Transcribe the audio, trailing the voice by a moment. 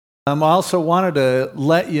I also wanted to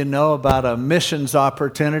let you know about a missions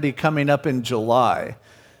opportunity coming up in July.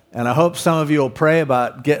 And I hope some of you will pray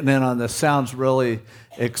about getting in on this. Sounds really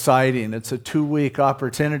exciting. It's a 2-week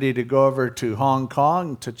opportunity to go over to Hong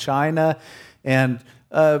Kong, to China, and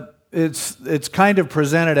it's kind of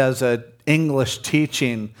presented as an English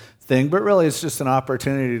teaching thing, but really it's just an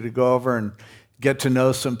opportunity to go over and get to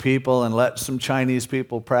know some people and let some Chinese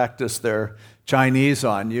people practice their Chinese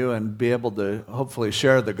on you and be able to hopefully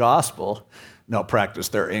share the gospel. No, practice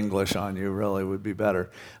their English on you really would be better.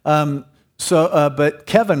 But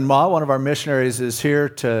Kevin Ma, one of our missionaries, is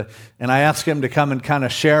here and I asked him to come and kind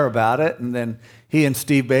of share about it, and then he and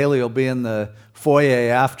Steve Bailey will be in the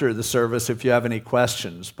foyer after the service if you have any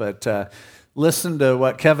questions. But listen to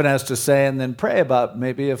what Kevin has to say and then pray about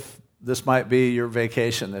maybe if this might be your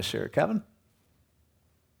vacation this year. Kevin?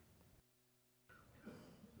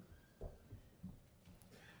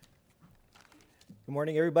 Good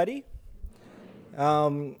morning, everybody.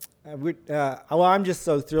 I'm just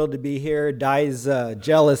so thrilled to be here. Di's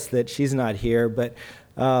jealous that she's not here, but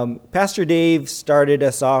Pastor Dave started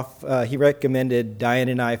us off. He recommended Diane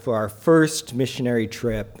and I for our first missionary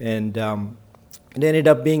trip, and it ended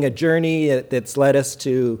up being a journey that's led us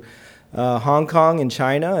to Hong Kong and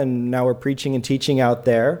China, and now we're preaching and teaching out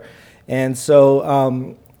there. And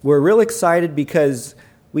so we're real excited because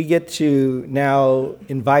we get to now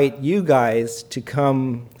invite you guys to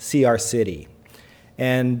come see our city.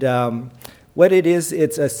 And what it is,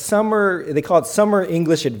 it's a summer, they call it Summer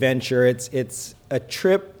English Adventure. It's a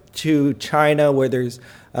trip to China where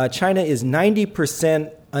China is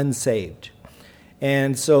 90% unsaved.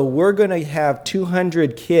 And so we're going to have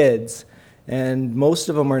 200 kids, and most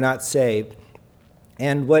of them are not saved.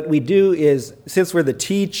 And what we do is, since we're the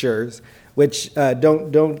teachers, which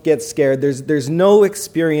don't get scared, there's no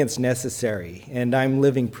experience necessary, and I'm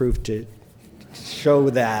living proof to show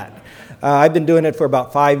that. I've been doing it for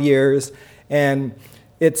about 5 years, and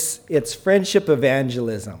it's friendship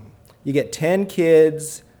evangelism. You get 10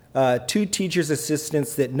 kids, 2 teachers'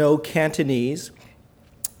 assistants that know Cantonese.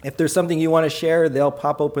 If there's something you want to share, they'll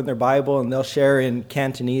pop open their Bible and they'll share in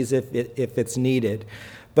Cantonese if it's needed.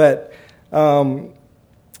 But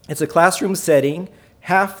it's a classroom setting.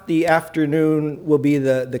 Half the afternoon will be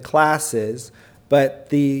the classes, but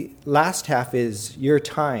the last half is your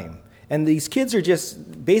time. And these kids are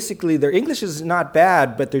just, basically, their English is not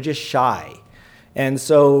bad, but they're just shy. And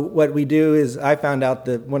so what we do is, I found out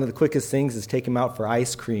that one of the quickest things is take them out for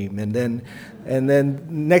ice cream. And then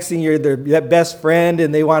next thing you're their best friend,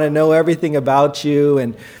 and they want to know everything about you.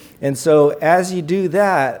 And so as you do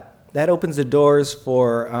that, that opens the doors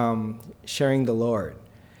for sharing the Lord.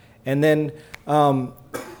 And then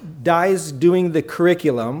Di's doing the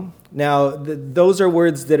curriculum. Now, those are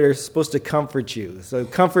words that are supposed to comfort you. So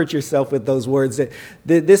comfort yourself with those words.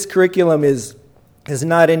 This curriculum is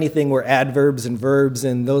not anything where adverbs and verbs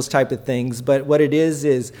and those type of things. But what it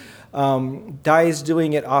is Di's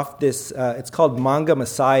doing it off this, it's called Manga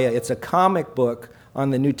Messiah. It's a comic book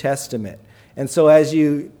on the New Testament. And so as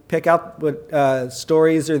you pick out what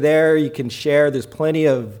stories are there, you can share. There's plenty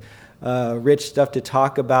of rich stuff to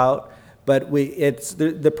talk about. But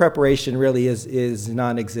the preparation really is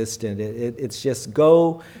non-existent. It's just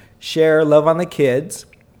go, share, love on the kids.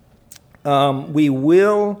 We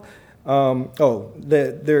will.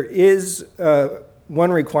 There is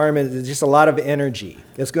one requirement. Is just a lot of energy.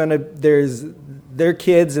 They're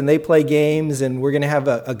kids and they play games, and we're going to have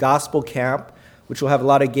a gospel camp, which will have a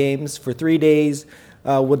lot of games for 3 days.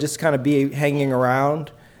 We'll just kind of be hanging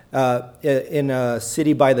around in a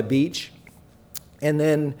city by the beach, and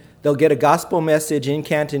then they'll get a gospel message in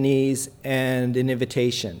Cantonese and an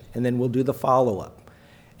invitation, and then we'll do the follow-up.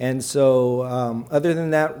 And so other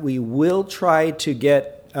than that, we will try to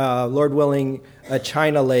get, Lord willing, a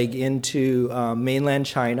China leg into mainland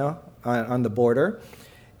China on the border,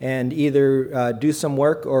 and either do some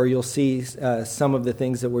work or you'll see some of the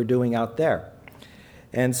things that we're doing out there.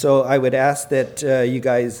 And so I would ask that you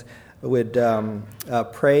guys would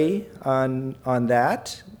pray on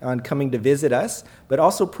that, on coming to visit us, but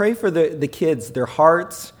also pray for the kids, their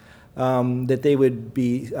hearts, that they would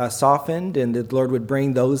be softened, and that the Lord would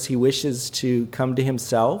bring those He wishes to come to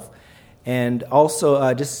Himself. And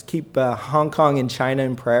also just keep Hong Kong and China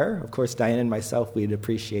in prayer. Of course, Diane and myself, we'd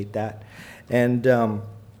appreciate that. And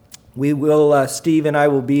we will, Steve and I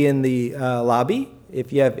will be in the lobby.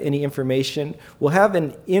 If you have any information, we'll have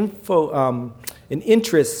an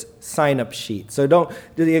interest sign-up sheet. So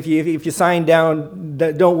if you sign down,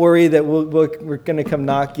 don't worry that we're going to come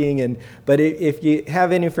knocking. But if you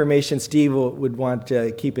have any information, Steve would want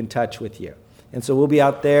to keep in touch with you. And so we'll be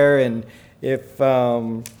out there, and if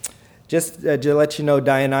just to let you know,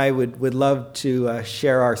 Di and I would love to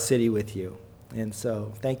share our city with you. And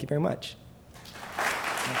so thank you very much.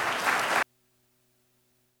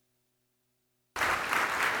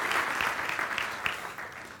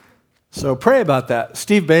 So pray about that.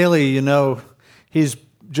 Steve Bailey, he's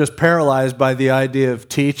just paralyzed by the idea of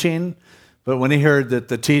teaching. But when he heard that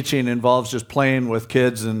the teaching involves just playing with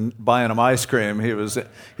kids and buying them ice cream,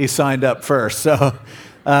 he signed up first. So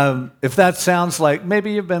if that sounds like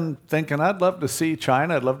maybe you've been thinking, I'd love to see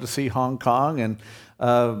China, I'd love to see Hong Kong,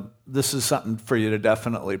 and this is something for you to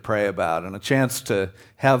definitely pray about, and a chance to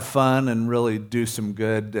have fun and really do some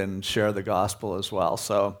good and share the gospel as well.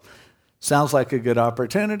 So sounds like a good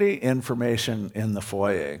opportunity. Information in the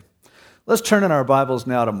foyer. Let's turn in our Bibles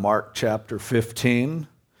now to Mark chapter 15.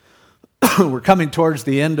 We're coming towards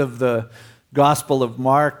the end of the Gospel of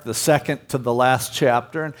Mark, the second to the last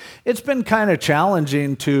chapter. And it's been kind of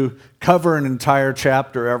challenging to cover an entire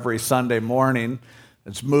chapter every Sunday morning.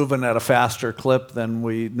 It's moving at a faster clip than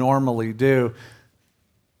we normally do.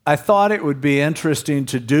 I thought it would be interesting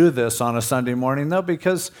to do this on a Sunday morning, though,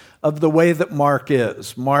 because of the way that Mark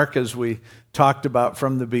is. Mark, as we talked about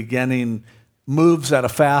from the beginning, moves at a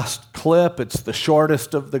fast clip. It's the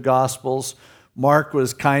shortest of the Gospels. Mark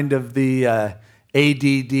was kind of the ADD,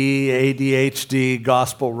 ADHD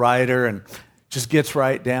gospel writer and just gets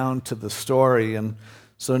right down to the story. And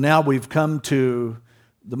so now we've come to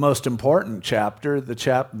the most important chapter,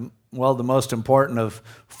 the most important of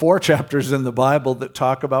 4 chapters in the Bible that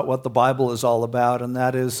talk about what the Bible is all about, and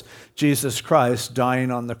that is Jesus Christ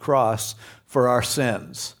dying on the cross for our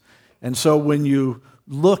sins. And so when you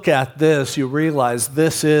look at this, you realize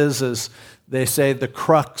this is, as they say, the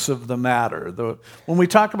crux of the matter. When we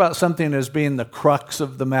talk about something as being the crux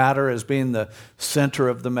of the matter, as being the center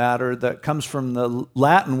of the matter, that comes from the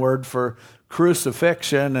Latin word for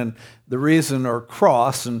crucifixion, and the reason, or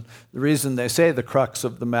cross, and the reason they say the crux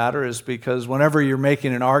of the matter is because whenever you're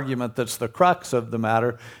making an argument that's the crux of the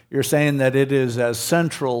matter, you're saying that it is as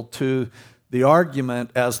central to the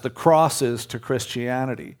argument as the cross is to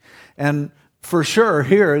Christianity. And for sure,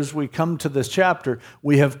 here, as we come to this chapter,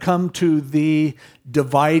 we have come to the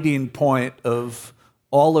dividing point of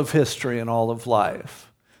all of history and all of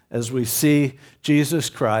life, as we see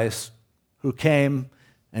Jesus Christ, who came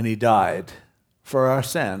and he died for our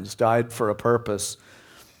sins, died for a purpose.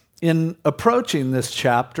 In approaching this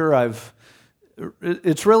chapter,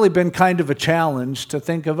 it's really been kind of a challenge to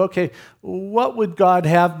think of, okay, what would God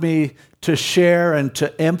have me to share and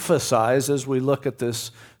to emphasize as we look at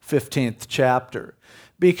this 15th chapter?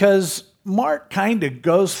 Because Mark kind of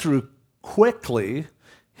goes through quickly.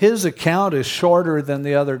 His account is shorter than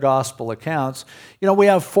the other gospel accounts. We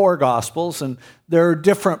have 4 gospels, and there are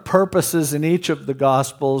different purposes in each of the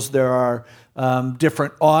gospels. There are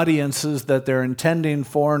different audiences that they're intending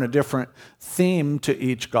for, and a different theme to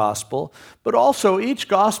each gospel. But also, each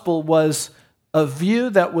gospel was a view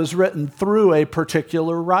that was written through a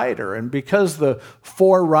particular writer. And because the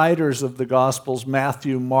 4 writers of the Gospels,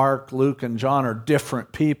 Matthew, Mark, Luke, and John, are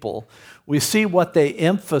different people, we see what they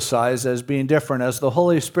emphasize as being different as the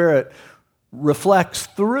Holy Spirit reflects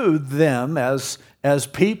through them as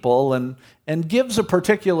people and gives a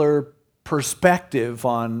particular perspective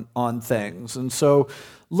on things. And so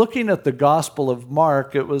looking at the Gospel of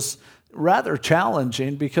Mark, it was rather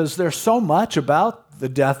challenging because there's so much about the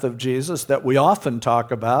death of Jesus that we often talk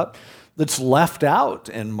about that's left out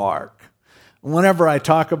in Mark. Whenever I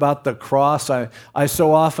talk about the cross, I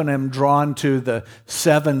so often am drawn to the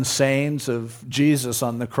 7 sayings of Jesus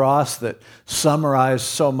on the cross that summarize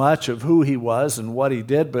so much of who he was and what he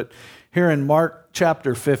did. But here in Mark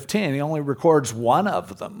chapter 15, he only records one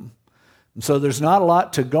of them. And so there's not a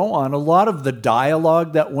lot to go on. A lot of the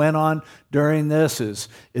dialogue that went on during this is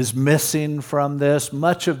missing from this.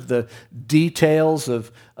 Much of the details of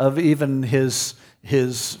even his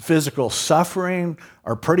physical suffering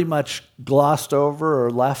are pretty much glossed over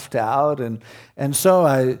or left out. And so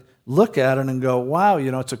I look at it and go, wow,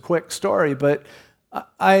 it's a quick story. But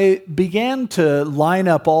I began to line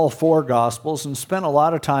up all 4 Gospels and spent a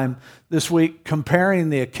lot of time this week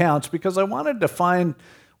comparing the accounts because I wanted to find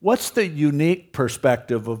what's the unique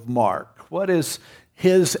perspective of Mark. What is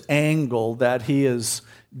his angle that he is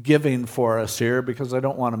giving for us here, because I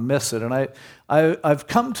don't want to miss it. And I've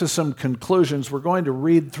come to some conclusions. We're going to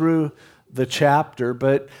read through the chapter,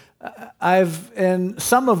 but and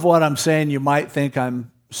some of what I'm saying you might think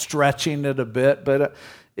I'm stretching it a bit, but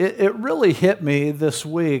it really hit me this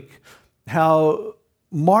week how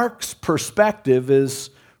Mark's perspective is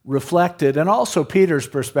reflected, and also Peter's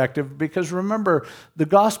perspective, because remember, the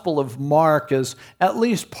Gospel of Mark is at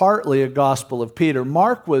least partly a Gospel of Peter.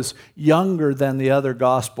 Mark was younger than the other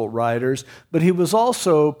Gospel writers, but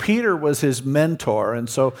Peter was his mentor, and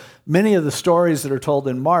so many of the stories that are told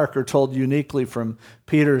in Mark are told uniquely from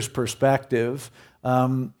Peter's perspective.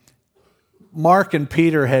 Mark and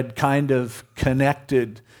Peter had kind of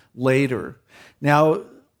connected later. Now,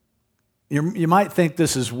 you might think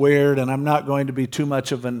this is weird, and I'm not going to be too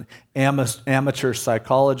much of an amateur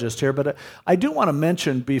psychologist here, but I do want to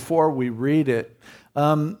mention before we read it,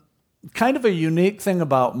 kind of a unique thing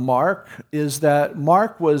about Mark is that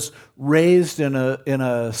Mark was raised in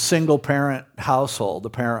a single-parent household,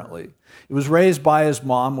 apparently. He was raised by his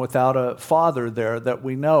mom without a father there that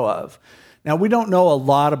we know of. Now, we don't know a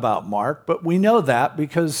lot about Mark, but we know that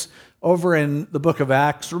because over in the book of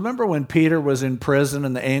Acts, remember when Peter was in prison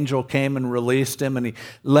and the angel came and released him and he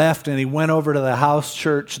left and he went over to the house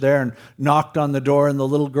church there and knocked on the door and the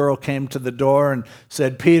little girl came to the door and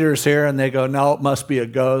said, "Peter's here." And they go, "No, it must be a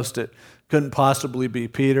ghost. It couldn't possibly be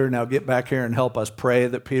Peter. Now get back here and help us pray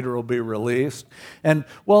that Peter will be released." And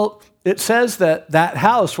well, it says that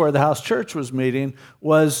house where the house church was meeting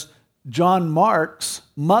was John Mark's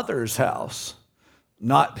mother's house.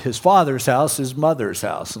 Not his father's house, his mother's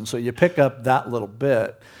house. And so you pick up that little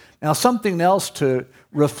bit. Now, something else to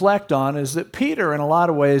reflect on is that Peter, in a lot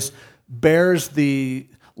of ways, bears the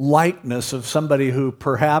likeness of somebody who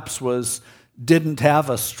perhaps didn't have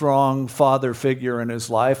a strong father figure in his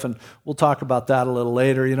life, and we'll talk about that a little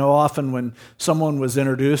later. You know, often when someone was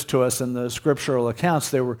introduced to us in the scriptural accounts,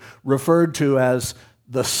 they were referred to as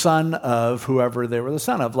the son of whoever they were the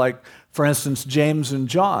son of. Like, for instance, James and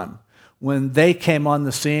John. When they came on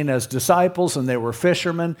the scene as disciples and they were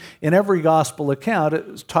fishermen, in every gospel account,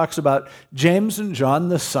 it talks about James and John,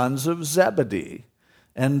 the sons of Zebedee.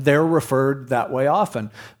 And they're referred that way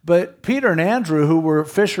often. But Peter and Andrew, who were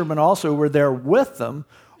fishermen also, who were there with them,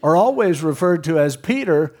 are always referred to as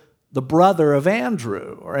Peter, the brother of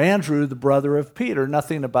Andrew, or Andrew, the brother of Peter,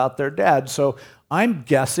 nothing about their dad. So I'm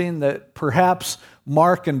guessing that perhaps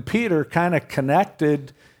Mark and Peter kind of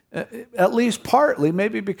connected, at least partly,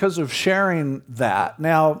 maybe because of sharing that.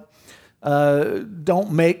 Now,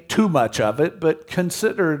 don't make too much of it, but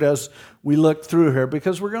consider it as we look through here,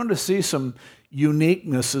 because we're going to see some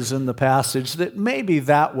uniquenesses in the passage that maybe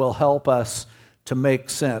that will help us to make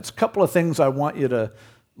sense. A couple of things I want you to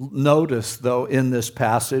notice, though, in this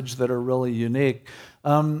passage that are really unique.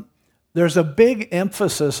 There's a big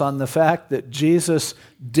emphasis on the fact that Jesus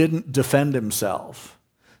didn't defend himself,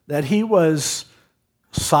 that he was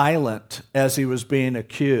silent as he was being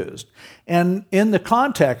accused. And in the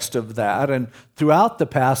context of that, and throughout the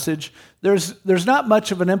passage, there's not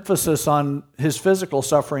much of an emphasis on his physical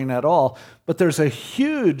suffering at all, but there's a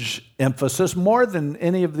huge emphasis, more than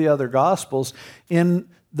any of the other Gospels, in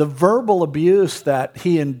the verbal abuse that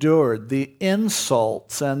he endured, the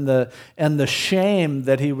insults and the shame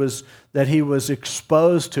that he was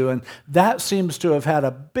exposed to. And that seems to have had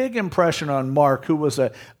a big impression on Mark, who was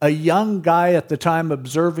a young guy at the time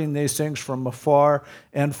observing these things from afar,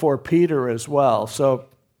 and for Peter as well. So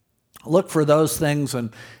look for those things,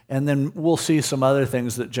 and then we'll see some other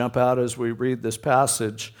things that jump out as we read this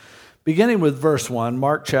passage. Beginning with verse 1,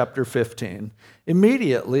 Mark chapter 15.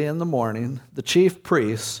 Immediately in the morning, the chief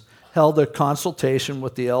priests held a consultation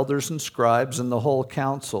with the elders and scribes and the whole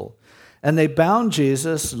council. And they bound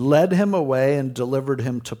Jesus, led him away, and delivered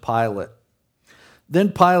him to Pilate.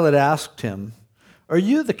 Then Pilate asked him, "Are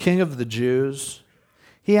you the king of the Jews?"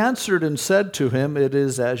 He answered and said to him, "It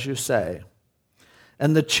is as you say."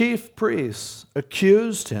 And the chief priests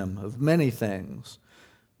accused him of many things,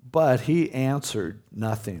 but he answered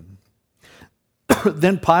nothing.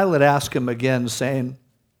 Then Pilate asked him again, saying,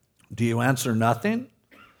 "Do you answer nothing?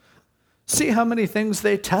 See how many things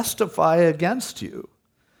they testify against you."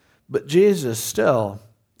 But Jesus still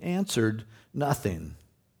answered nothing.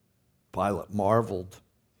 Pilate marveled.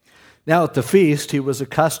 Now at the feast, he was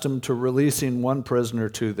accustomed to releasing one prisoner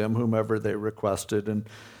to them, whomever they requested. And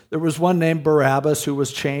there was one named Barabbas who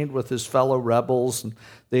was chained with his fellow rebels, and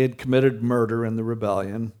they had committed murder in the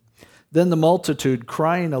rebellion. Then the multitude,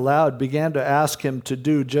 crying aloud, began to ask him to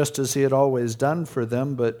do just as he had always done for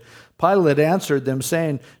them. But Pilate answered them,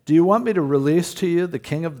 saying, "Do you want me to release to you the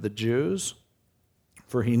king of the Jews?"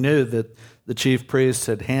 For he knew that the chief priests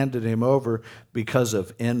had handed him over because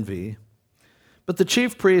of envy. But the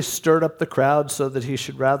chief priests stirred up the crowd so that he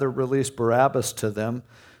should rather release Barabbas to them.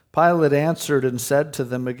 Pilate answered and said to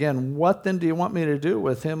them again, "What then do you want me to do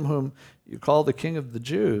with him whom you call the king of the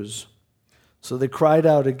Jews?" So they cried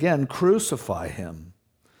out again, "Crucify him."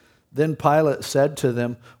 Then Pilate said to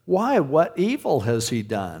them, "Why, what evil has he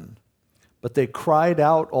done?" But they cried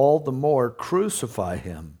out all the more, "Crucify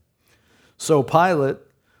him." So Pilate,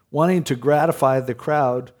 wanting to gratify the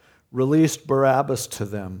crowd, released Barabbas to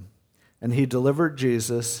them, and he delivered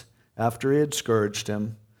Jesus, after he had scourged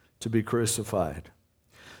him, to be crucified.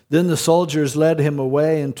 Then the soldiers led him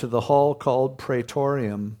away into the hall called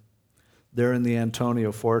Praetorium, there in the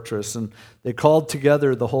Antonia fortress, and they called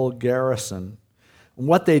together the whole garrison. And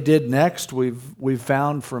what they did next, we've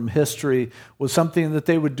found from history, was something that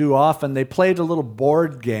they would do often. They played a little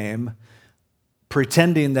board game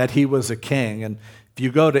pretending that he was a king. And if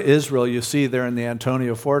you go to Israel, you see there in the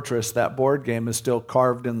Antonia fortress, that board game is still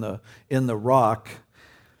carved in the rock.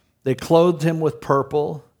 They clothed him with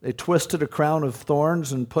purple. They twisted a crown of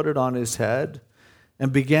thorns and put it on his head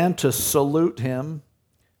and began to salute him,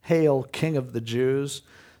 "Hail, King of the Jews."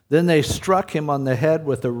 Then they struck him on the head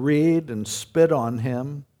with a reed and spit on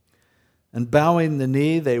him. And bowing the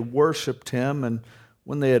knee, they worshiped him. And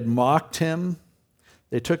when they had mocked him,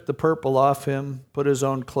 they took the purple off him, put his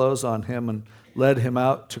own clothes on him, and led him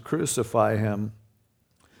out to crucify him.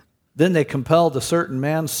 Then they compelled a certain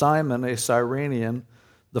man, Simon, a Cyrenian,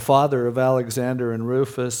 the father of Alexander and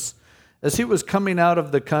Rufus, as he was coming out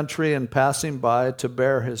of the country and passing by, to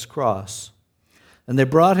bear his cross. And they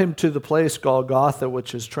brought him to the place Golgotha,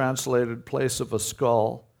 which is translated place of a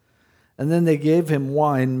skull. And then they gave him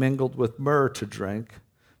wine mingled with myrrh to drink,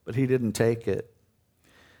 but he didn't take it.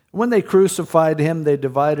 When they crucified him, they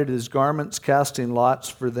divided his garments, casting lots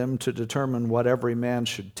for them to determine what every man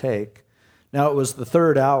should take. Now it was the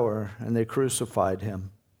third hour, and they crucified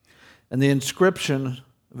him. And the inscription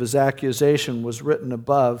of his accusation was written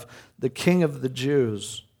above, "The King of the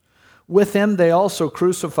Jews." With him they also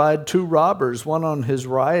crucified two robbers, one on his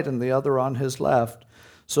right and the other on his left.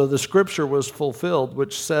 So the scripture was fulfilled,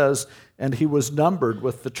 which says, "And he was numbered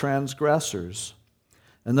with the transgressors."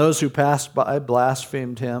 And those who passed by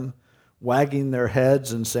blasphemed him, wagging their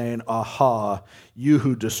heads and saying, "Aha, you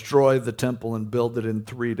who destroy the temple and build it in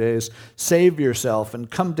 3 days, save yourself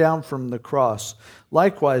and come down from the cross."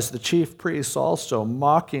 Likewise, the chief priests also,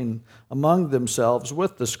 mocking among themselves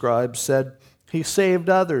with the scribes, said, "He saved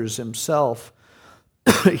others, himself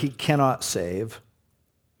he cannot save.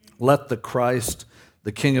 Let the Christ,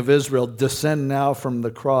 the King of Israel, descend now from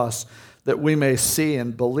the cross, that we may see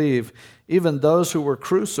and believe." Even those who were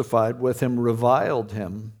crucified with him reviled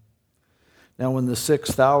him. Now when the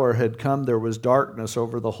 6th hour had come, there was darkness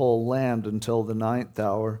over the whole land until the 9th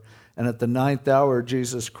hour. And at the 9th hour,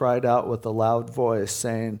 Jesus cried out with a loud voice,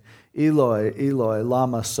 saying, "Eloi, Eloi,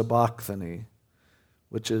 lama sabachthani,"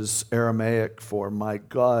 which is Aramaic for, my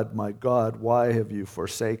God, why have you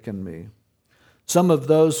forsaken me?" Some of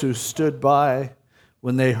those who stood by,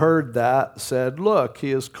 when they heard that, said, "Look,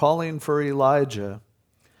 he is calling for Elijah."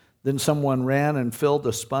 Then someone ran and filled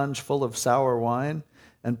a sponge full of sour wine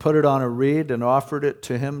and put it on a reed and offered it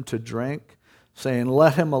to him to drink, saying,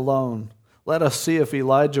 "Let him alone. Let us see if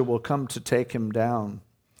Elijah will come to take him down."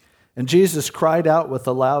 And Jesus cried out with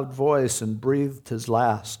a loud voice and breathed his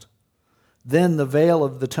last. Then the veil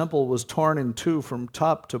of the temple was torn in two from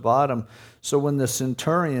top to bottom. So when the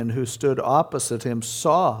centurion who stood opposite him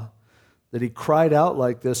saw that he cried out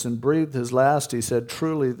like this and breathed his last, he said,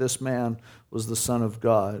 "Truly this man was the Son of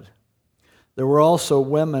God." There were also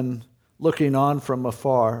women looking on from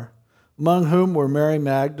afar, among whom were Mary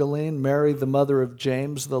Magdalene, Mary the mother of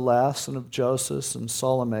James the last, and of Joseph, and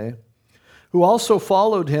Salome, who also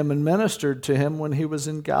followed him and ministered to him when he was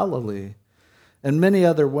in Galilee, and many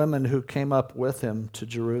other women who came up with him to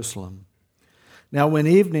Jerusalem. Now when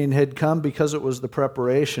evening had come, because it was the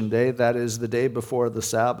preparation day, that is, the day before the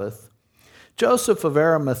Sabbath, Joseph of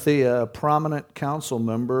Arimathea, a prominent council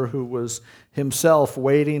member who was himself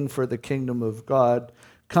waiting for the kingdom of God,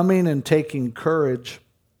 coming and taking courage,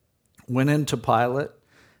 went into Pilate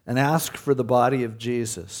and asked for the body of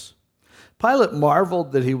Jesus. Pilate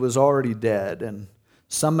marveled that he was already dead, and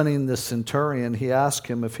summoning the centurion, he asked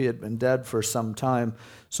him if he had been dead for some time.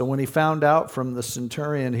 So when he found out from the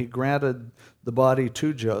centurion, he granted the body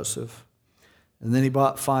to Joseph. And then he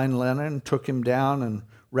bought fine linen, took him down and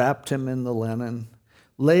wrapped him in the linen,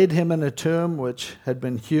 laid him in a tomb which had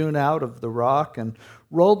been hewn out of the rock, and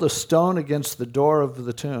rolled a stone against the door of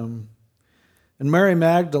the tomb. And Mary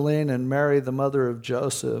Magdalene and Mary, the mother of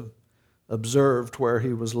Joseph, observed where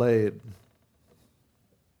he was laid.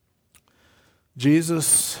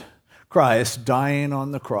 Jesus Christ dying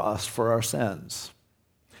on the cross for our sins.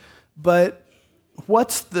 But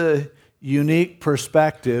what's the unique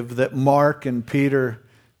perspective that Mark and Peter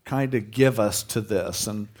kind of give us to this?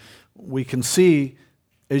 And we can see,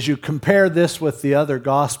 as you compare this with the other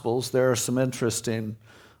Gospels, there are some interesting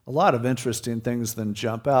a lot of interesting things then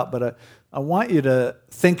jump out. But I want you to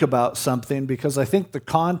think about something, because I think the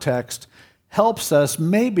context helps us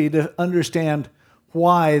maybe to understand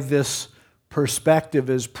why this perspective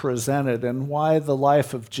is presented and why the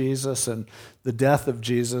life of Jesus and the death of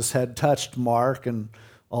Jesus had touched Mark and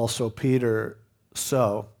also Peter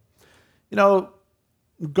so.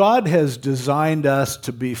 God has designed us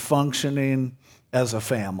to be functioning as a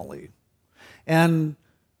family. And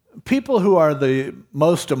people who are the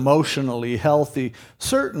most emotionally healthy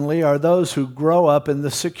certainly are those who grow up in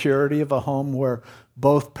the security of a home where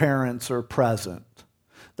both parents are present.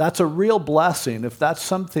 That's a real blessing if that's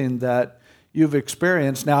something that you've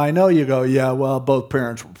experienced. Now, I know you go, yeah, well, both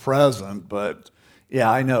parents were present, but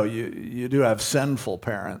yeah, I know you do have sinful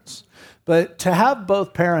parents. But to have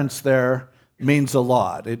both parents there means a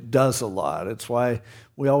lot. It does a lot. It's why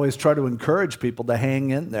we always try to encourage people to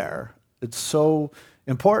hang in there. It's so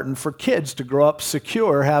important for kids to grow up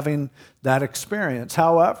secure having that experience.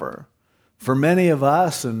 However, for many of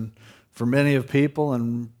us and for many of people,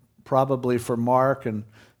 and probably for Mark and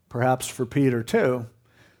perhaps for Peter too,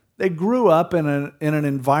 they grew up in an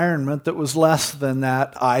environment that was less than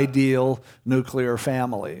that ideal nuclear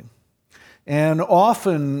family. And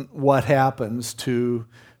often what happens to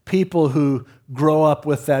people who grow up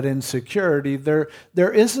with that insecurity, there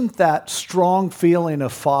isn't that strong feeling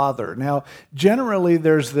of father. Now, generally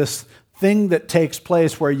there's this thing that takes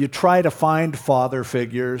place where you try to find father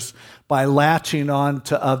figures by latching on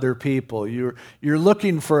to other people. You're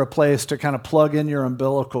looking for a place to kind of plug in your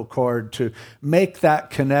umbilical cord, to make that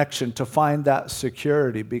connection, to find that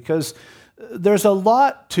security, because there's a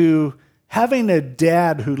lot to having a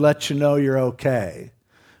dad who lets you know you're okay.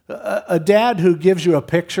 A dad who gives you a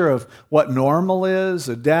picture of what normal is,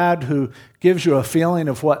 a dad who gives you a feeling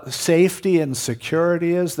of what safety and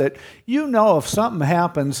security is, that you know if something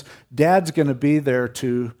happens, dad's going to be there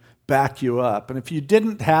to back you up. And if you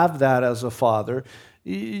didn't have that as a father,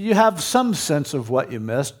 you have some sense of what you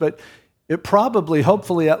missed, but it probably,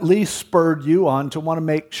 hopefully, at least spurred you on to want to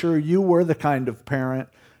make sure you were the kind of parent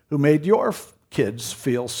who made your kids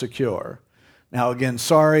feel secure. Now, again,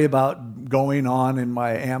 sorry about going on in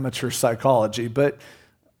my amateur psychology, but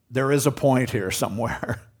there is a point here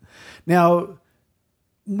somewhere. Now,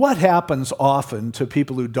 what happens often to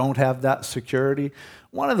people who don't have that security?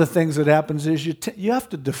 One of the things that happens is you have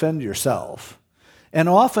to defend yourself. And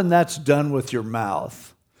often that's done with your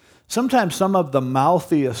mouth. Sometimes some of the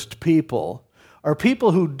mouthiest people are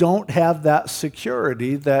people who don't have that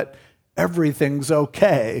security that everything's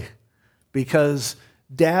okay because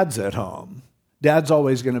dad's at home. Dad's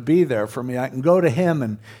always going to be there for me. I can go to him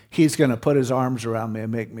and he's going to put his arms around me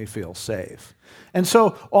and make me feel safe. And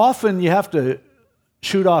so often you have to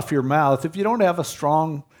shoot off your mouth if you don't have a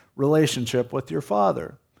strong relationship with your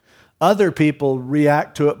father. Other people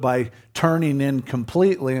react to it by turning in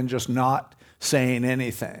completely and just not saying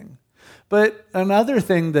anything. But another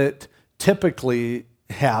thing that typically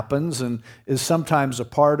happens and is sometimes a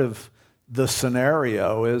part of the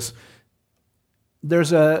scenario is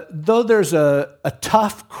there's a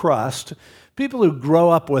tough crust, people who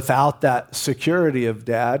grow up without that security of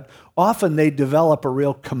dad, often they develop a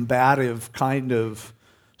real combative kind of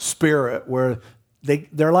spirit where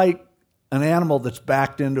they're like an animal that's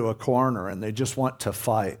backed into a corner and they just want to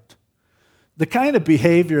fight. The kind of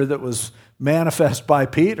behavior that was manifest by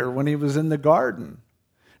Peter when he was in the garden.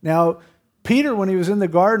 Now, Peter, when he was in the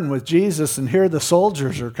garden with Jesus and here the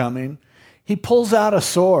soldiers are coming, he pulls out a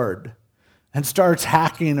sword and starts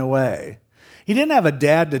hacking away. He didn't have a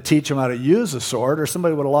dad to teach him how to use a sword or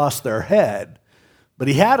somebody would have lost their head. But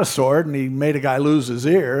he had a sword and he made a guy lose his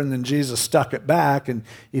ear and then Jesus stuck it back and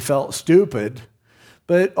he felt stupid.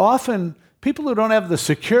 But often people who don't have the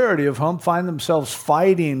security of home find themselves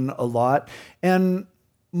fighting a lot, and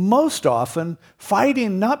most often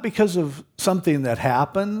fighting not because of something that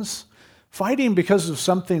happens, fighting because of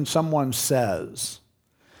something someone says.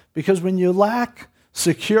 Because when you lack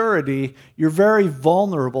security, you're very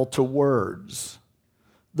vulnerable to words.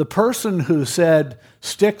 The person who said,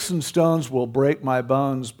 "Sticks and stones will break my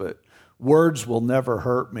bones, but words will never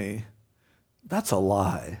hurt me," that's a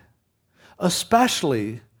lie.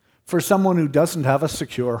 Especially for someone who doesn't have a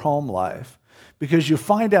secure home life. Because you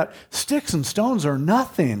find out sticks and stones are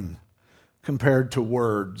nothing compared to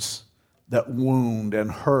words that wound and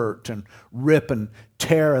hurt and rip and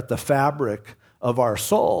tear at the fabric of our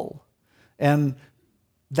soul. And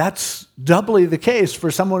that's doubly the case for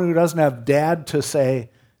someone who doesn't have dad to say,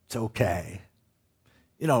 it's okay.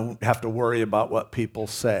 You don't have to worry about what people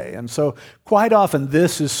say. And so quite often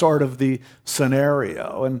this is sort of the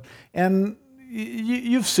scenario. And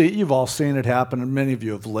you've all seen it happen, and many of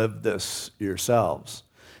you have lived this yourselves.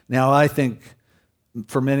 Now, I think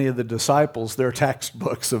for many of the disciples, they're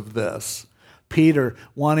textbooks of this. Peter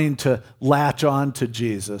wanting to latch on to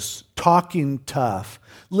Jesus, talking tough,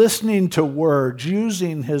 listening to words,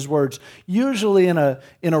 using his words, usually in a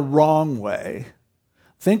wrong way.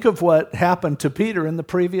 Think of what happened to Peter in the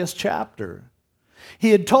previous chapter.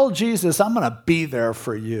 He had told Jesus, I'm going to be there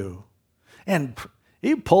for you. And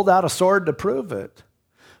he pulled out a sword to prove it.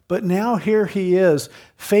 But now here he is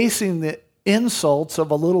facing the insults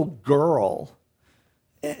of a little girl.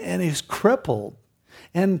 And he's crippled.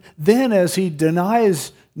 And then as he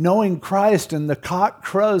denies knowing Christ and the cock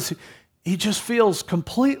crows, he just feels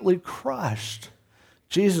completely crushed.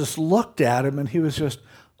 Jesus looked at him and he was just,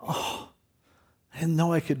 I didn't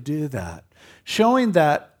know I could do that. Showing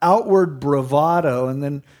that outward bravado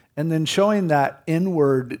and then showing that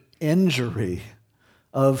inward injury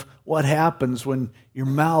of what happens when your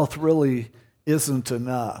mouth really isn't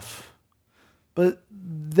enough. But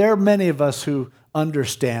there are many of us who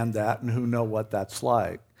understand that and who know what that's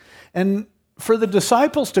like. And for the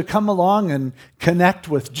disciples to come along and connect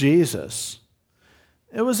with Jesus,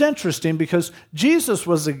 it was interesting because Jesus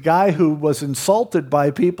was a guy who was insulted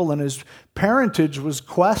by people and his parentage was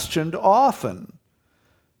questioned often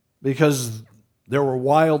because there were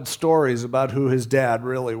wild stories about who his dad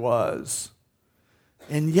really was.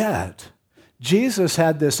 And yet, Jesus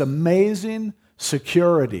had this amazing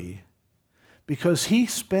security because he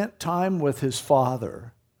spent time with his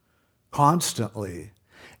Father constantly.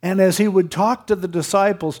 And as he would talk to the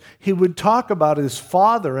disciples, he would talk about his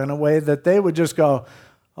Father in a way that they would just go,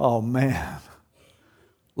 oh man,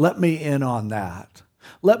 let me in on that.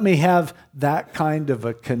 Let me have that kind of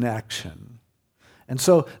a connection. And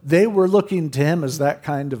so they were looking to him as that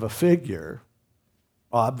kind of a figure,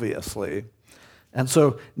 obviously. And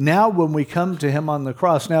so now when we come to him on the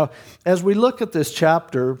cross, now as we look at this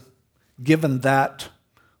chapter, given that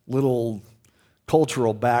little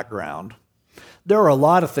cultural background, there are a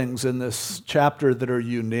lot of things in this chapter that are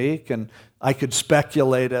unique, and I could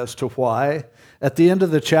speculate as to why. At the end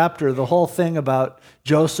of the chapter, the whole thing about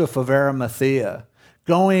Joseph of Arimathea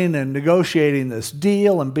going and negotiating this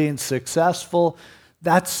deal and being successful,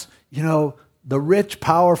 that's, the rich,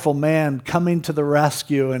 powerful man coming to the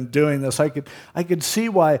rescue and doing this. I could see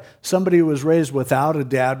why somebody who was raised without a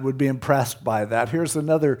dad would be impressed by that. Here's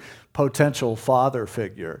another potential father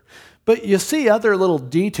figure. But you see other little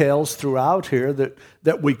details throughout here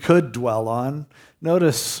that we could dwell on.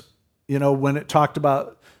 Notice, when it talked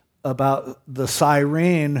about the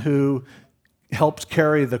Cyrene who helped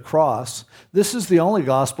carry the cross. This is the only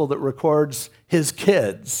gospel that records his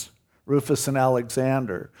kids, Rufus and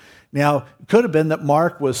Alexander. Now, it could have been that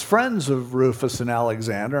Mark was friends of Rufus and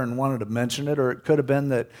Alexander and wanted to mention it, or it could have been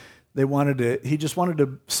that he just wanted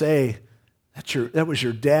to say that was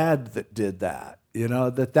your dad that did that.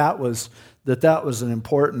 That was an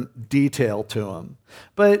important detail to him.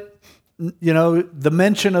 But, the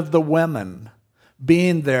mention of the women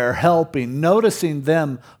being there, helping, noticing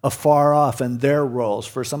them afar off and their roles.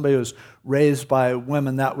 For somebody who's raised by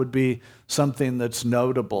women, that would be something that's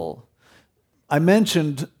notable. I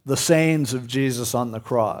mentioned the sayings of Jesus on the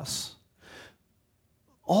cross.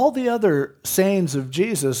 All the other sayings of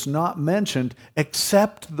Jesus not mentioned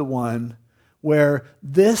except the one where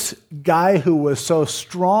this guy who was so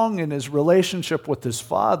strong in his relationship with his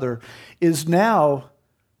Father is now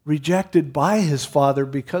rejected by his Father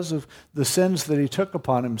because of the sins that he took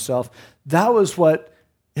upon himself. That was what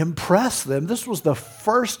impressed them. This was the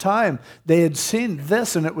first time they had seen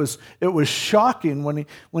this, and it was shocking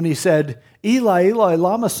when he said, Eli, Eli,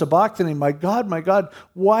 lama sabachthani, my God,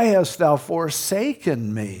 why hast thou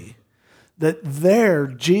forsaken me? That there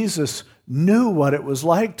Jesus knew what it was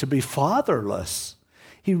like to be fatherless.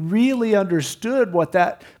 He really understood what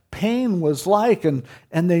that pain was like, and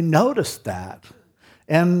they noticed that.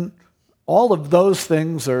 And all of those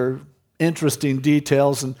things are interesting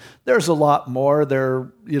details, and there's a lot more. There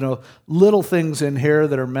are, little things in here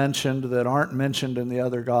that are mentioned that aren't mentioned in the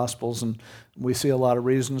other Gospels, and we see a lot of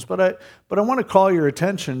reasons. But I want to call your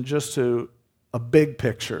attention just to a big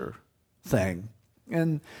picture thing,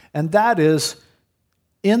 and that is,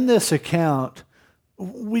 in this account,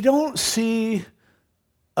 we don't see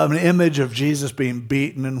an image of Jesus being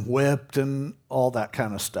beaten and whipped and all that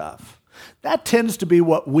kind of stuff. That tends to be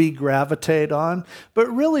what we gravitate on.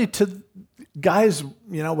 But really, to guys,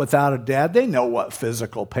 without a dad, they know what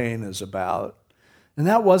physical pain is about. And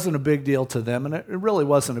that wasn't a big deal to them, and it really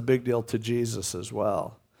wasn't a big deal to Jesus as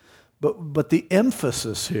well. But the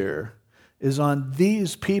emphasis here is on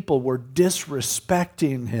these people were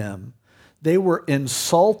disrespecting him. They were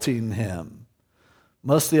insulting him.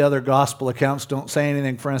 Most of the other gospel accounts don't say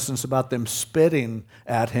anything, for instance, about them spitting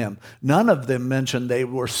at him. None of them mention they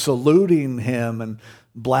were saluting him and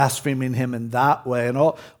blaspheming him in that way.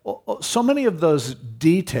 And so many of those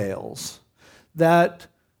details that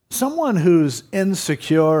someone who's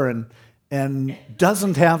insecure and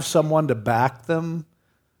doesn't have someone to back them,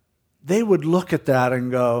 they would look at that and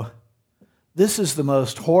go, this is the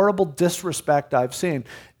most horrible disrespect I've seen.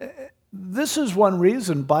 This is one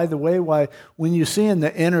reason, by the way, why when you see in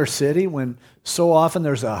the inner city, when so often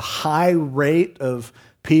there's a high rate of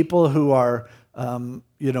people who are,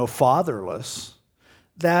 fatherless,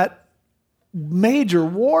 that major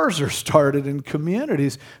wars are started in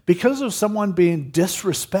communities because of someone being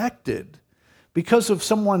disrespected, because of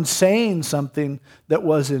someone saying something that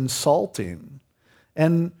was insulting.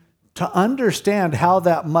 And to understand how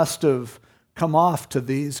that must have come off to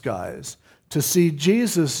these guys, to see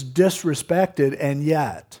Jesus disrespected, and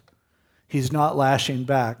yet he's not lashing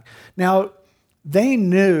back. Now, they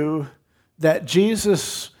knew that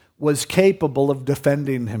Jesus was capable of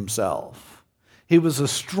defending himself. He was a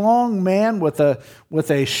strong man with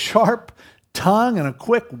a sharp tongue and a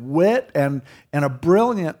quick wit and a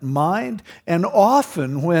brilliant mind. And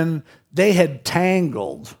often when they had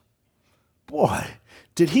tangled, boy,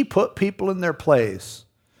 did he put people in their place.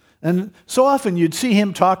 And so often you'd see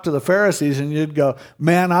him talk to the Pharisees and you'd go,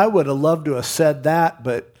 man, I would have loved to have said that,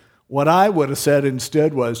 but what I would have said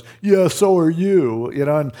instead was, yeah, so are you.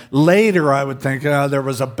 And later I would think, there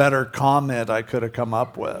was a better comment I could have come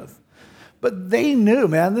up with. But they knew,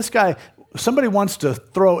 man, this guy, somebody wants to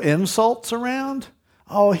throw insults around.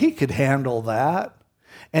 Oh, he could handle that.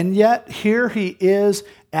 And yet here he is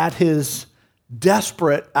at his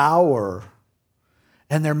desperate hour.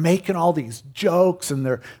 And they're making all these jokes and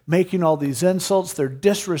they're making all these insults. They're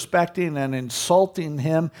disrespecting and insulting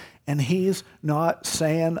him, and he's not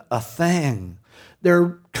saying a thing.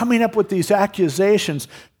 They're coming up with these accusations,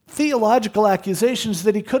 theological accusations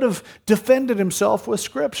that he could have defended himself with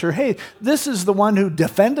Scripture. Hey, this is the one who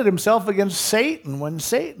defended himself against Satan when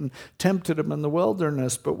Satan tempted him in the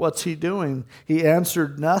wilderness. But what's he doing? He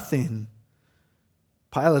answered nothing.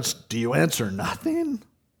 Pilate's, do you answer nothing?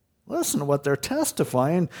 Listen to what they're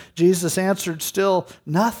testifying. Jesus answered still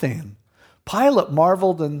nothing. Pilate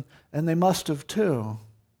marveled, and they must have too.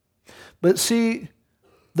 But see,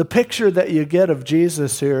 the picture that you get of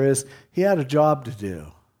Jesus here is he had a job to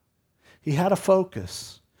do. He had a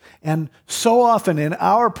focus. And so often in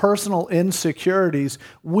our personal insecurities,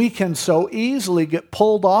 we can so easily get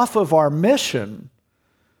pulled off of our mission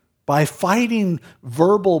by fighting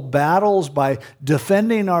verbal battles, by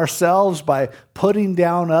defending ourselves, by putting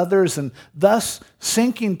down others, and thus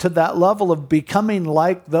sinking to that level of becoming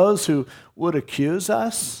like those who would accuse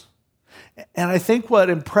us. And I think what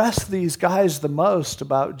impressed these guys the most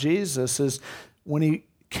about Jesus is when he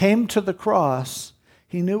came to the cross,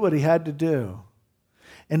 he knew what he had to do.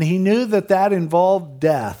 And he knew that involved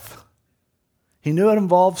death. He knew it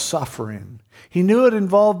involved suffering. He knew it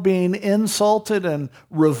involved being insulted and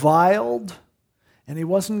reviled, and he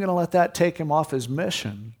wasn't going to let that take him off his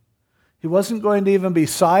mission. He wasn't going to even be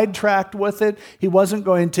sidetracked with it. He wasn't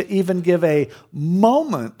going to even give a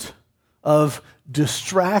moment of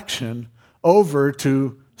distraction over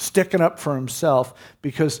to sticking up for himself,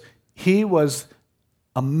 because he was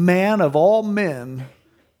a man of all men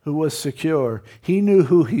who was secure. He knew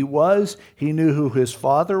who he was. He knew who his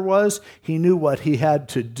Father was. He knew what he had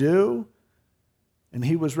to do. And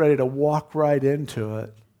he was ready to walk right into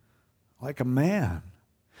it like a man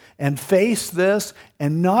and face this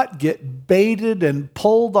and not get baited and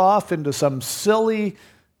pulled off into some silly,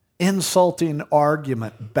 insulting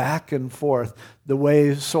argument back and forth the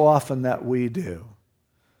way so often that we do.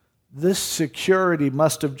 This security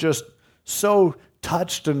must have just so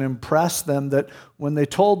touched and impressed them that when they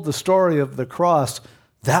told the story of the cross,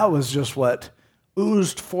 that was just what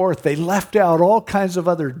oozed forth. They left out all kinds of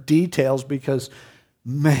other details because,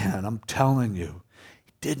 man, I'm telling you,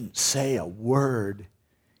 he didn't say a word.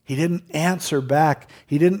 He didn't answer back.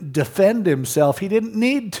 He didn't defend himself. He didn't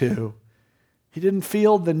need to. He didn't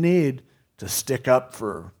feel the need to stick up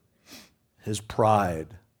for his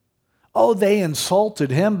pride. Oh, they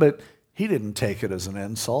insulted him, but he didn't take it as an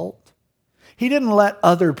insult. He didn't let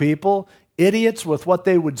other people, idiots with what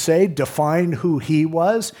they would say, define who he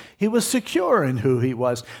was. He was secure in who he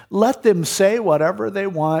was. Let them say whatever they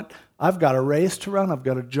want. I've got a race to run. I've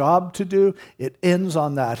got a job to do. It ends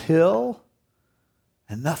on that hill,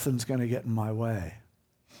 and nothing's going to get in my way.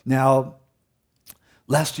 Now,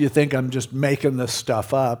 lest you think I'm just making this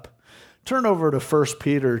stuff up, turn over to 1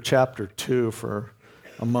 Peter chapter 2 for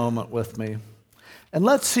a moment with me. And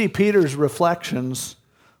let's see Peter's reflections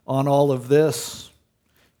on all of this.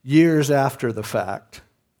 years after the fact.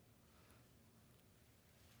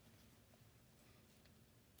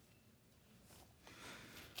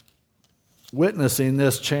 Witnessing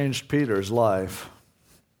this changed Peter's life.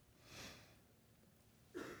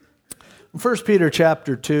 In 1 Peter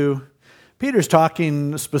chapter 2, Peter's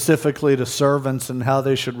talking specifically to servants and how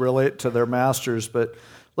they should relate to their masters, but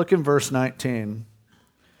look in verse 19.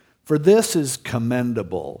 For this is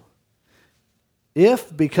commendable,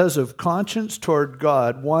 if because of conscience toward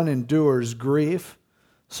God one endures grief,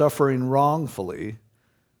 suffering wrongfully,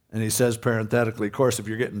 and he says parenthetically, of course, if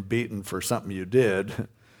you're getting beaten for something you did,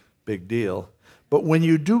 big deal. But when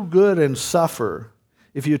you do good and suffer,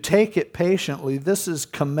 if you take it patiently, this is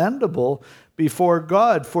commendable before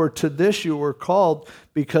God. For to this you were called,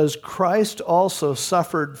 because Christ also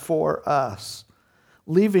suffered for us,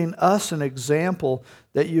 leaving us an example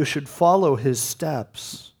that you should follow his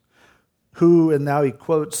steps. Who, and now he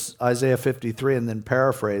quotes Isaiah 53 and then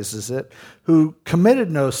paraphrases it, who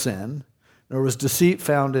committed no sin, nor was deceit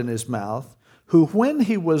found in his mouth, who when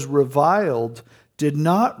he was reviled did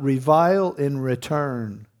not revile in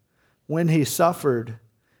return. When he suffered,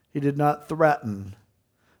 he did not threaten,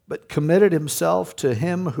 but committed himself to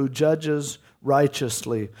him who judges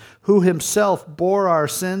righteously, who himself bore our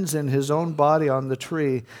sins in his own body on the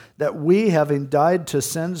tree, that we, having died to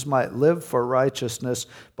sins, might live for righteousness,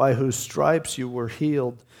 by whose stripes you were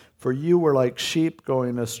healed. For you were like sheep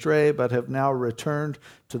going astray, but have now returned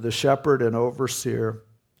to the shepherd and overseer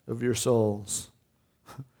of your souls.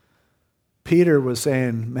 Peter was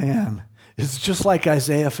saying, man, it's just like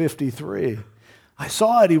Isaiah 53. I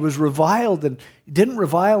saw it. He was reviled, and he didn't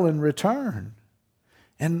revile in return.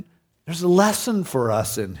 And there's a lesson for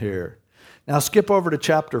us in here. Now skip over to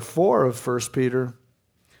chapter 4 of 1 Peter.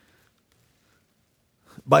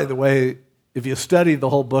 By the way, if you study the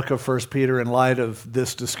whole book of 1 Peter in light of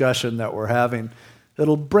this discussion that we're having,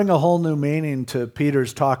 it'll bring a whole new meaning to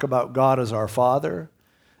Peter's talk about God as our Father.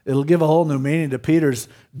 It'll give a whole new meaning to Peter's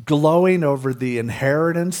glowing over the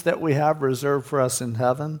inheritance that we have reserved for us in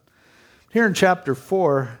heaven. Here in chapter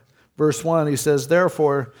 4, verse 1, he says,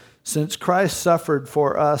 therefore, since Christ suffered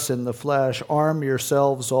for us in the flesh, arm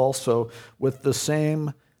yourselves also with the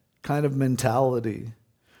same kind of mentality.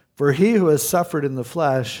 For he who has suffered in the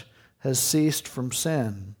flesh has ceased from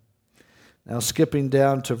sin. Now skipping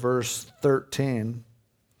down to verse 13,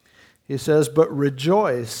 he says, but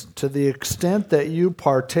rejoice to the extent that you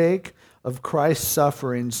partake of Christ's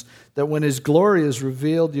sufferings, that when his glory is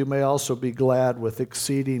revealed, you may also be glad with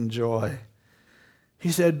exceeding joy.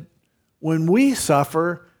 He said, when we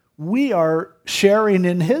suffer, we are sharing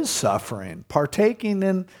in his suffering, partaking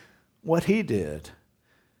in what he did.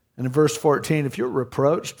 And in verse 14, if you're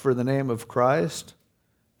reproached for the name of Christ,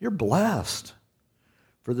 you're blessed.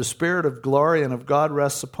 For the Spirit of glory and of God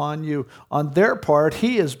rests upon you. On their part,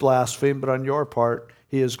 he is blasphemed, but on your part,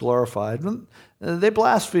 he is glorified. They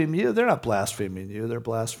blaspheme you. They're not blaspheming you. They're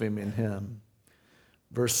blaspheming him.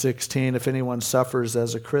 Verse 16, if anyone suffers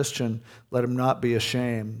as a Christian, let him not be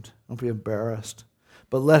ashamed. Don't be embarrassed.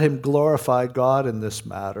 But let him glorify God in this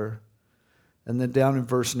matter. And then down in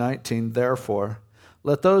verse 19, therefore,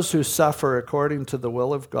 let those who suffer according to the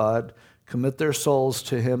will of God commit their souls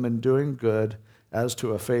to him in doing good, as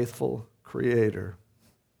to a faithful Creator.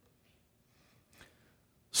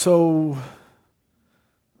 So,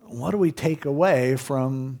 what do we take away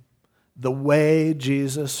from the way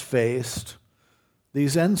Jesus faced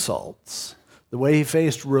these insults? The way he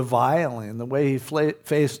faced reviling, the way he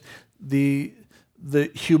faced the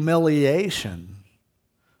humiliation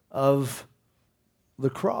of the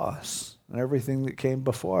cross and everything that came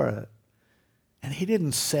before it. And he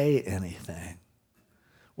didn't say anything.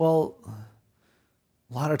 Well,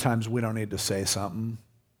 a lot of times we don't need to say something.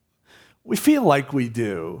 We feel like we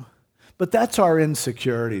do, but that's our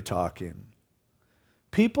insecurity talking.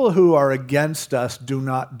 People who are against us do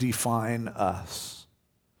not define us.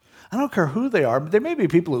 I don't care who they are, but there may be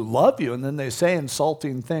people who love you and then they say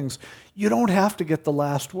insulting things. You don't have to get the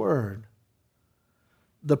last word.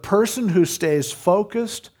 The person who stays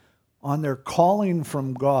focused on their calling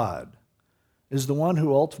from God is the one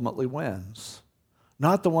who ultimately wins.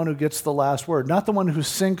 Not the one who gets the last word, not the one who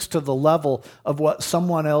sinks to the level of what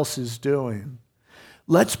someone else is doing.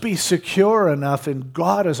 Let's be secure enough in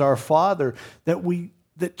God as our Father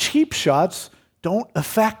that cheap shots don't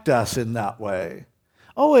affect us in that way.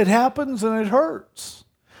 Oh, it happens and it hurts.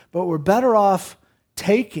 But we're better off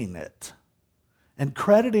taking it and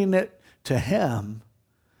crediting it to him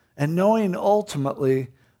and knowing ultimately,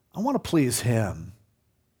 I want to please him.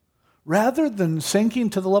 Rather than sinking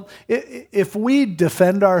to the level, if we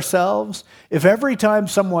defend ourselves, if every time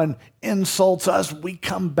someone insults us, we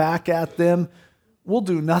come back at them, We'll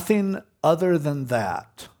do nothing other than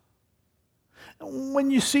that.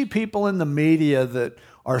 When you see people in the media that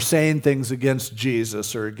are saying things against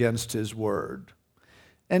Jesus or against his word,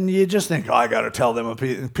 and you just think, I got to tell them a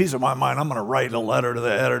piece of my mind. I'm going to write a letter to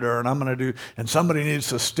the editor, and I'm going to do, and somebody needs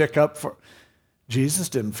to stick up for. Jesus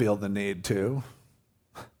didn't feel the need to.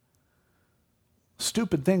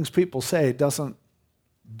 Stupid things people say doesn't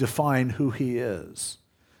define who he is.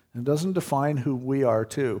 It doesn't define who we are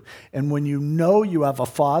too. And when you know you have a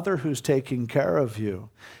Father who's taking care of you,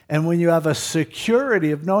 and when you have a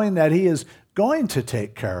security of knowing that he is going to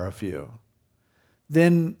take care of you,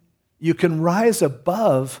 then you can rise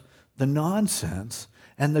above the nonsense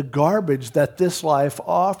and the garbage that this life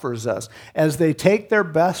offers us. As they take their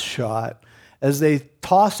best shot, as they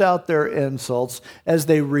toss out their insults, as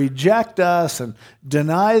they reject us and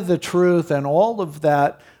deny the truth and all of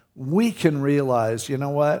that, we can realize, you know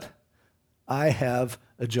what? I have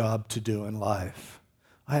a job to do in life.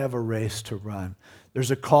 I have a race to run.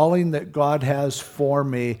 There's a calling that God has for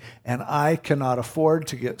me, and I cannot afford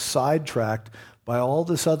to get sidetracked by all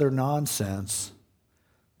this other nonsense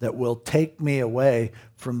that will take me away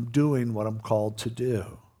from doing what I'm called to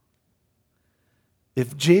do.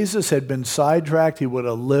 If Jesus had been sidetracked, he would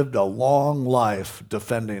have lived a long life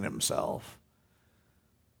defending himself.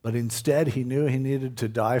 But instead, he knew he needed to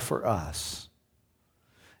die for us.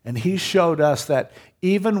 And he showed us that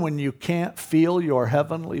even when you can't feel your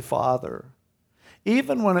heavenly Father,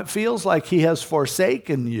 even when it feels like he has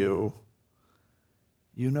forsaken you,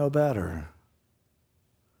 you know better.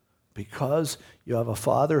 Because you have a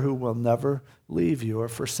Father who will never leave you or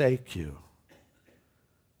forsake you.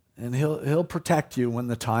 And he'll protect you when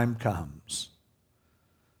the time comes.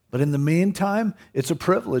 But in the meantime, it's a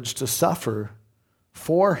privilege to suffer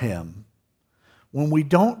for him. When we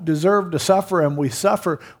don't deserve to suffer and we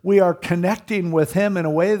suffer, we are connecting with him in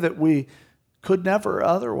a way that we could never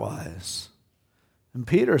otherwise. And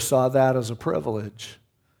Peter saw that as a privilege.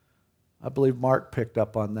 I believe Mark picked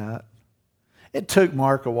up on that. It took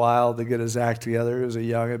Mark a while to get his act together. He was a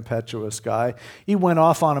young, impetuous guy. He went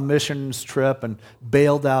off on a missions trip and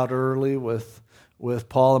bailed out early with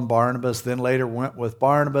Paul and Barnabas, then later went with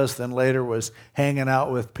Barnabas, then later was hanging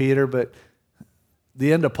out with Peter. But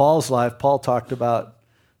the end of Paul's life, Paul talked about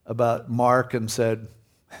Mark and said,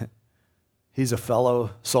 he's a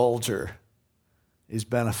fellow soldier. He's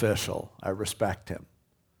beneficial. I respect him.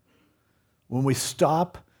 When we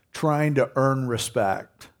stop trying to earn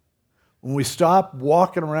respect, when we stop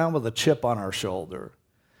walking around with a chip on our shoulder,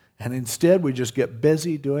 and instead we just get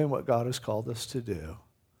busy doing what God has called us to do,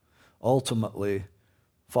 ultimately,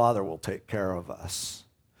 Father will take care of us.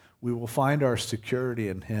 We will find our security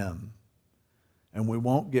in him, and we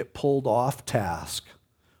won't get pulled off task,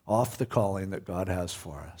 off the calling that God has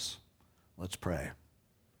for us. Let's pray.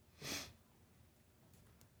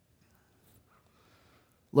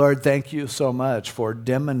 Lord, thank you so much for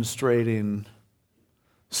demonstrating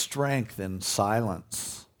strength in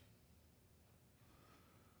silence,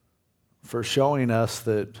 for showing us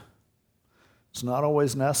that it's not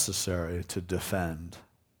always necessary to defend,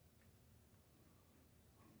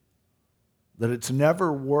 that it's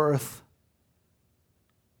never worth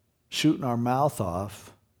shooting our mouth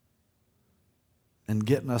off and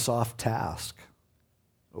getting us off task,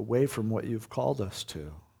 away from what you've called us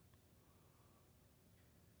to.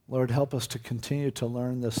 Lord, help us to continue to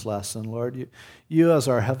learn this lesson. Lord, you as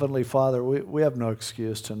our Heavenly Father, we have no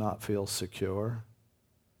excuse to not feel secure.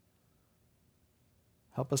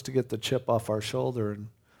 Help us to get the chip off our shoulder and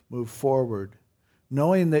move forward,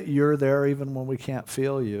 knowing that you're there even when we can't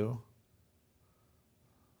feel you.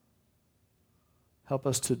 Help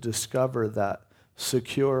us to discover that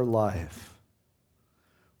secure life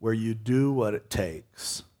where you do what it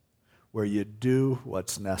takes, where you do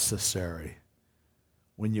what's necessary.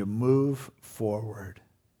 When you move forward,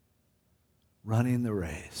 running the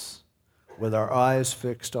race, with our eyes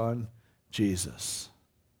fixed on Jesus,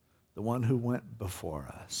 the one who went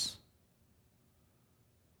before us.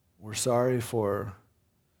 We're sorry for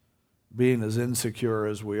being as insecure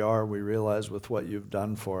as we are. We realize with what you've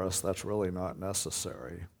done for us, that's really not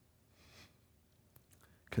necessary.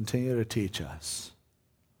 Continue to teach us.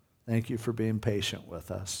 Thank you for being patient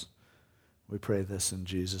with us. We pray this in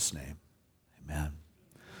Jesus' name. Amen.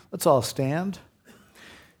 Let's all stand.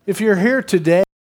 If you're here today,